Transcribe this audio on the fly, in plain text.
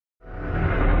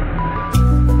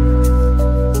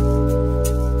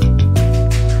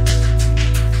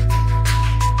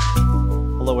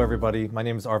everybody. My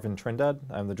name is Arvind Trindade.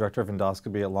 I'm the Director of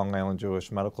Endoscopy at Long Island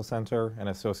Jewish Medical Center and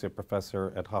Associate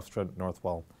Professor at Hofstra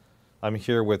Northwell. I'm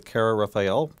here with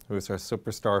Raphael, who is our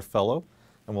Superstar Fellow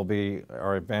and will be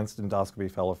our Advanced Endoscopy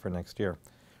Fellow for next year.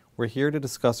 We're here to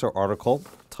discuss our article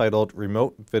titled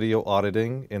Remote Video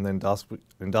Auditing in the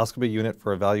Endoscopy Unit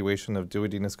for Evaluation of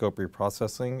Duodenoscope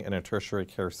Reprocessing in a Tertiary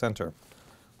Care Center.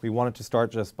 We wanted to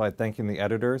start just by thanking the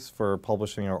editors for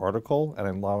publishing our article and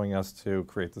allowing us to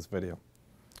create this video.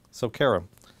 So Kara,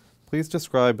 please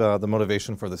describe the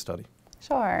motivation for the study.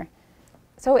 Sure.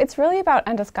 So it's really about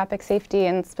endoscopic safety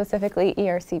and specifically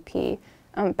ERCP.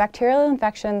 Bacterial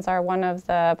infections are one of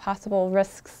the possible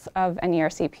risks of an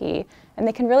ERCP, and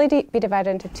they can really be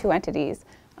divided into two entities.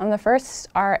 The first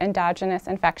are endogenous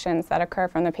infections that occur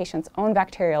from the patient's own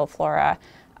bacterial flora,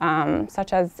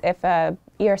 such as if a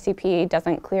ERCP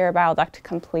doesn't clear a bile duct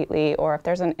completely or if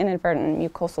there's an inadvertent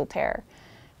mucosal tear.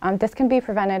 This can be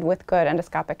prevented with good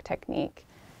endoscopic technique.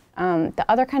 The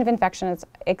other kind of infection is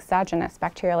exogenous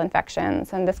bacterial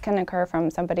infections, and this can occur from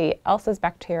somebody else's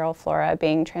bacterial flora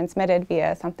being transmitted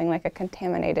via something like a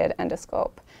contaminated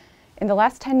endoscope. In the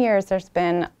last 10 years, there's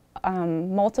been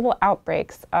multiple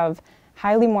outbreaks of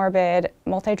highly morbid,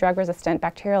 multi-drug resistant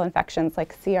bacterial infections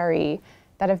like CRE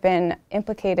that have been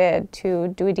implicated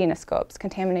to duodenoscopes,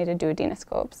 contaminated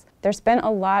duodenoscopes. There's been a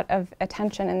lot of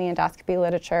attention in the endoscopy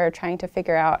literature trying to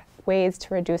figure out ways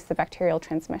to reduce the bacterial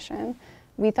transmission.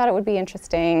 We thought it would be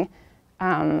interesting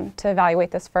to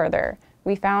evaluate this further.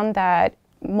 We found that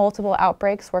multiple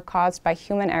outbreaks were caused by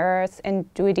human errors in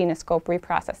duodenoscope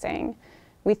reprocessing.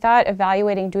 We thought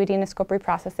evaluating duodenoscope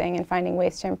reprocessing and finding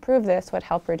ways to improve this would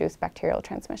help reduce bacterial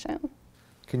transmission.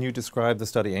 Can you describe the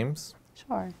study aims?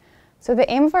 Sure. So the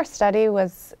aim of our study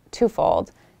was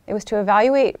twofold. It was to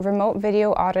evaluate remote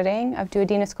video auditing of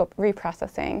duodenoscope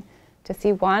reprocessing to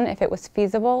see, one, if it was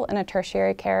feasible in a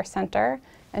tertiary care center,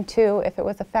 and two, if it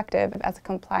was effective as a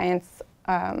compliance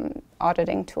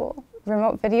auditing tool.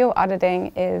 Remote video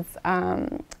auditing is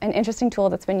an interesting tool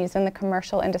that's been used in the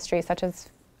commercial industry, such as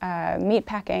meat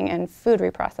packing and food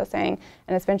reprocessing,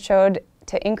 and it's been showed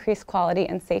to increase quality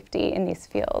and safety in these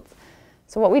fields.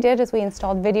 So what we did is we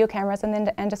installed video cameras in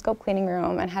the endoscope cleaning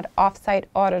room and had off-site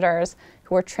auditors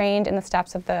who were trained in the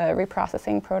steps of the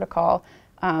reprocessing protocol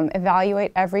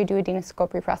evaluate every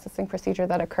duodenoscope reprocessing procedure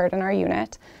that occurred in our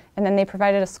unit, and then they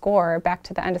provided a score back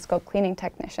to the endoscope cleaning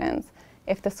technicians.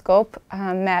 If the scope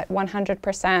met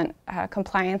 100%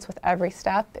 compliance with every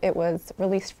step, it was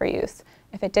released for use.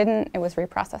 If it didn't, it was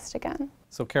reprocessed again.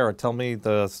 So Kara, tell me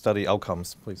the study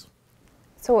outcomes, please.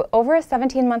 So over a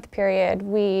 17-month period,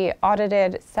 we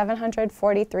audited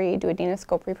 743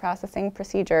 duodenoscope reprocessing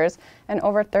procedures and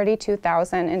over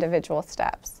 32,000 individual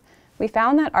steps. We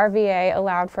found that RVA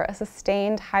allowed for a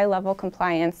sustained high-level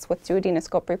compliance with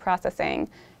duodenoscope reprocessing.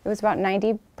 It was about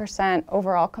 90%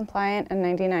 overall compliant and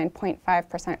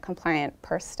 99.5% compliant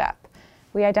per step.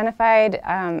 We identified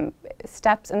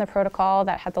steps in the protocol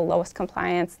that had the lowest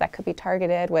compliance that could be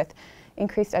targeted with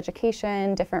increased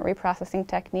education, different reprocessing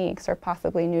techniques, or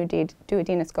possibly new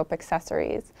duodenoscope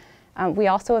accessories. We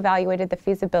also evaluated the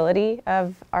feasibility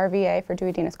of RVA for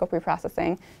duodenoscope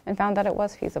reprocessing and found that it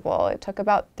was feasible. It took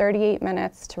about 38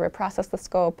 minutes to reprocess the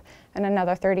scope and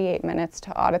another 38 minutes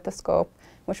to audit the scope,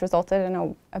 which resulted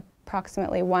in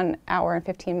approximately 1 hour and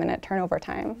 15-minute turnover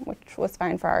time, which was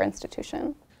fine for our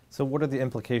institution. So what are the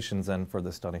implications then for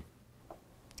this study?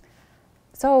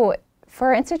 So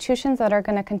for institutions that are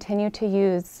going to continue to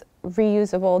use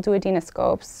reusable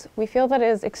duodenoscopes, we feel that it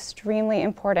is extremely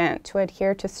important to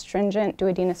adhere to stringent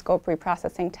duodenoscope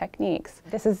reprocessing techniques.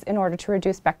 This is in order to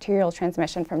reduce bacterial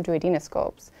transmission from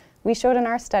duodenoscopes. We showed in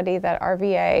our study that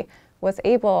RVA was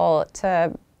able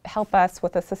to help us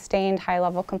with a sustained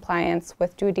high-level compliance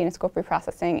with duodenoscope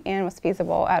reprocessing and was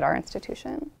feasible at our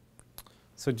institution.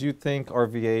 So do you think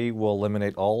RVA will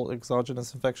eliminate all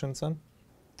exogenous infections then?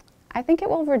 I think it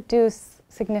will reduce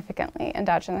significantly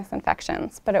endogenous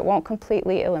infections, but it won't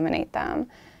completely eliminate them.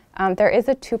 There is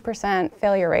a 2%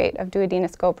 failure rate of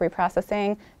duodenoscope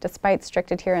reprocessing despite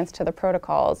strict adherence to the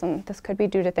protocols, and this could be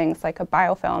due to things like a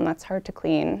biofilm that's hard to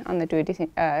clean on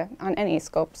on any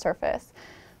scope surface.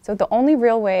 So the only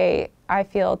real way I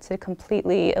feel to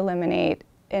completely eliminate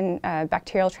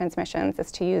bacterial transmissions is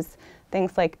to use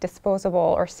things like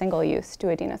disposable or single-use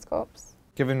duodenoscopes.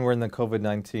 Given we're in the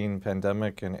COVID-19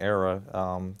 pandemic and era,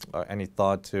 any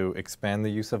thought to expand the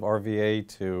use of RVA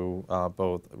to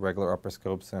both regular upper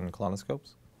scopes and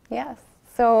colonoscopes? Yes.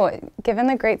 So given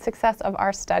the great success of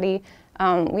our study,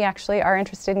 we actually are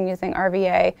interested in using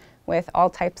RVA with all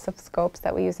types of scopes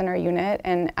that we use in our unit.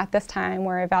 And at this time,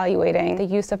 we're evaluating the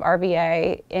use of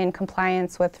RVA in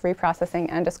compliance with reprocessing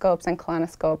endoscopes and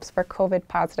colonoscopes for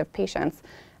COVID-positive patients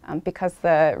because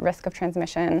the risk of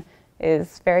transmission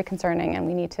is very concerning and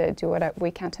we need to do what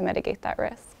we can to mitigate that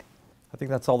risk. I think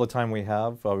that's all the time we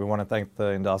have. We want to thank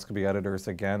the endoscopy editors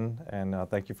again, and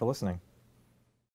thank you for listening.